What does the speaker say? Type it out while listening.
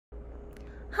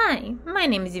Hi, my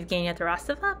name is Yevgeniya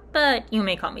Tarasova, but you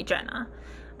may call me Jenna.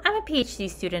 I'm a PhD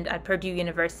student at Purdue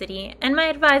University, and my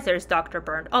advisor is Dr.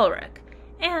 Bernd Ulrich,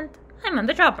 and I'm on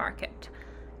the job market.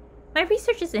 My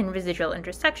research is in residual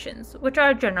intersections, which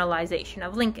are a generalization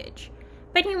of linkage.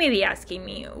 But you may be asking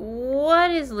me, what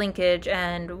is linkage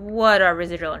and what are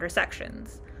residual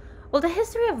intersections? Well, the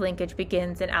history of linkage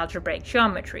begins in algebraic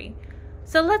geometry,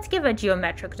 so let's give a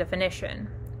geometric definition.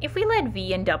 If we let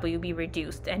V and W be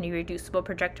reduced and irreducible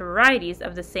projective varieties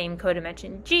of the same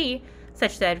codimension G,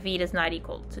 such that V does not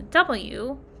equal to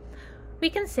W,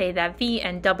 we can say that V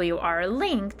and W are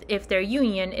linked if their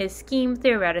union is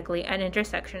scheme-theoretically an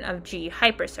intersection of G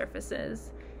hypersurfaces.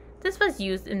 This was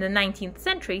used in the 19th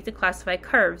century to classify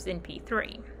curves in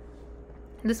P3.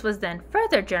 This was then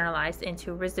further generalized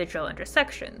into residual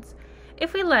intersections.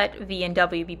 If we let V and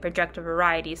W be projective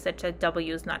varieties such that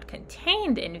W is not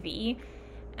contained in V,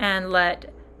 and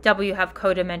let W have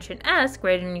codimension S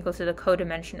greater than or equal to the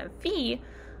codimension of V,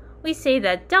 we say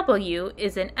that W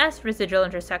is an S residual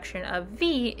intersection of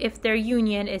V if their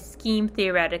union is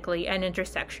scheme-theoretically an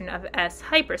intersection of S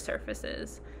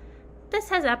hypersurfaces. This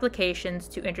has applications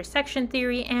to intersection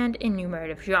theory and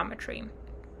enumerative geometry.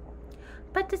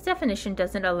 But this definition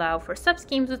doesn't allow for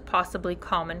subschemes with possibly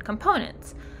common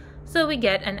components, so we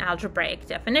get an algebraic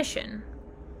definition.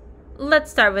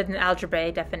 Let's start with an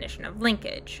algebraic definition of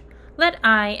linkage. Let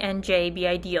I and J be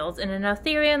ideals in an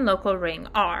Noetherian local ring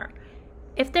R.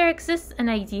 If there exists an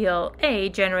ideal A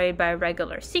generated by a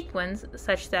regular sequence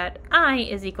such that I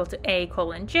is equal to A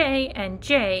colon J and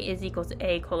J is equal to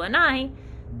A colon I,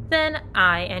 then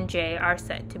I and J are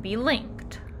said to be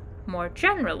linked. More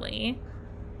generally,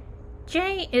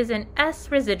 J is an S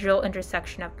residual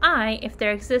intersection of I if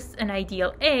there exists an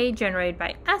ideal A generated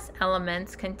by S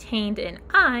elements contained in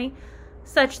I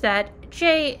such that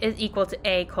J is equal to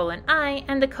A colon I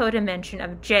and the codimension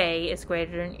of J is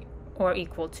greater than or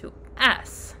equal to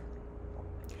S.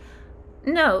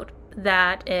 Note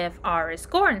that if R is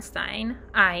Gorenstein,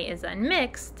 I is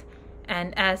unmixed,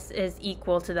 and S is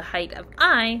equal to the height of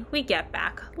I, we get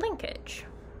back linkage.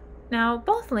 Now,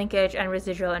 both linkage and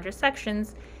residual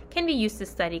intersections can be used to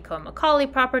study Cohen-Macaulay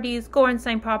properties,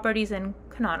 Gorenstein properties, and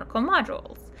canonical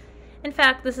modules. In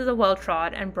fact, this is a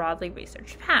well-trod and broadly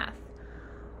researched path.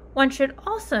 One should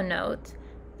also note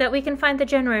that we can find the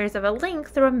generators of a link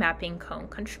through a mapping cone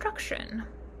construction.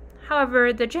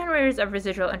 However, the generators of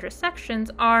residual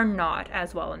intersections are not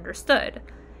as well understood.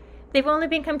 They've only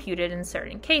been computed in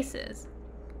certain cases.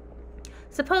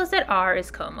 Suppose that R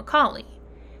is Cohen-Macaulay.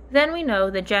 Then we know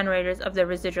the generators of the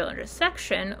residual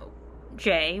intersection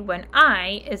J when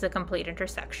I is a complete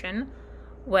intersection,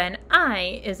 when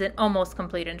I is an almost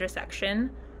complete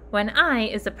intersection, when I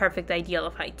is a perfect ideal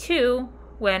of height 2,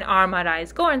 when R mod I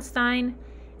is Gorenstein,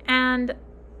 and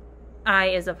I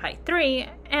is of height 3,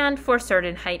 and for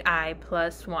certain height I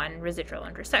plus 1 residual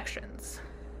intersections.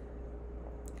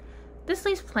 This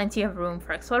leaves plenty of room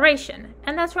for exploration,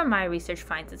 and that's where my research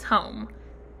finds its home.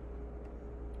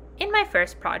 In my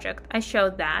first project, I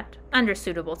showed that, under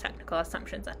suitable technical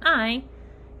assumptions on I,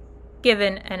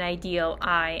 given an ideal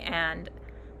I and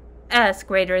S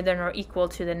greater than or equal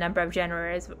to the number of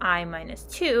generators of I minus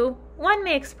 2, one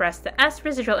may express the S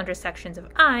residual intersections of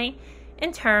I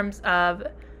in terms of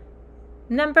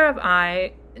number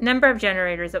of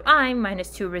generators of I minus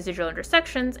 2 residual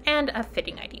intersections and a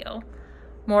fitting ideal.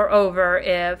 Moreover,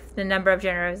 if the number of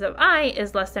generators of I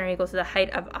is less than or equal to the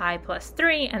height of I plus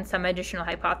 3 and some additional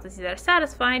hypotheses that are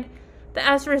satisfied, the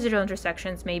S residual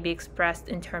intersections may be expressed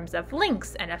in terms of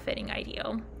links and a fitting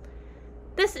ideal.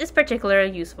 This is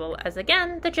particularly useful as,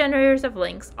 again, the generators of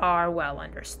links are well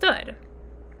understood.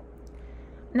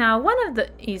 Now, one of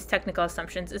these technical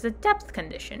assumptions is a depth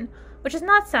condition, which is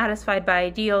not satisfied by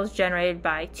ideals generated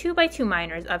by 2x2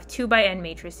 minors of 2x(n)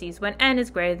 matrices when n is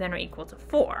greater than or equal to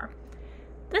 4.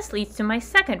 This leads to my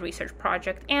second research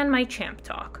project and my CHAMP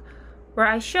talk, where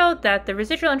I showed that the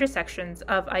residual intersections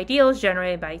of ideals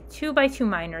generated by 2x2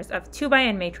 minors of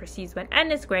 2x(n) matrices when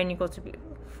n is greater than or equal to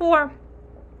 4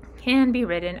 can be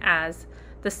written as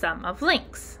the sum of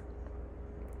links.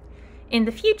 In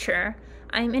the future,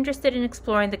 I am interested in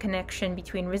exploring the connection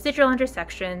between residual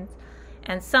intersections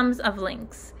and sums of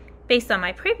links. Based on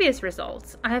my previous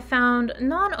results, I have found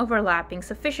non-overlapping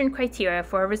sufficient criteria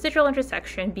for a residual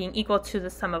intersection being equal to the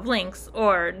sum of links,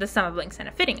 or the sum of links and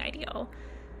a fitting ideal.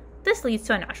 This leads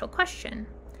to a natural question.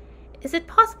 Is it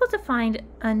possible to find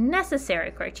a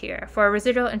necessary criteria for a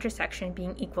residual intersection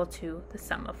being equal to the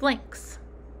sum of links?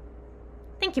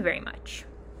 Thank you very much.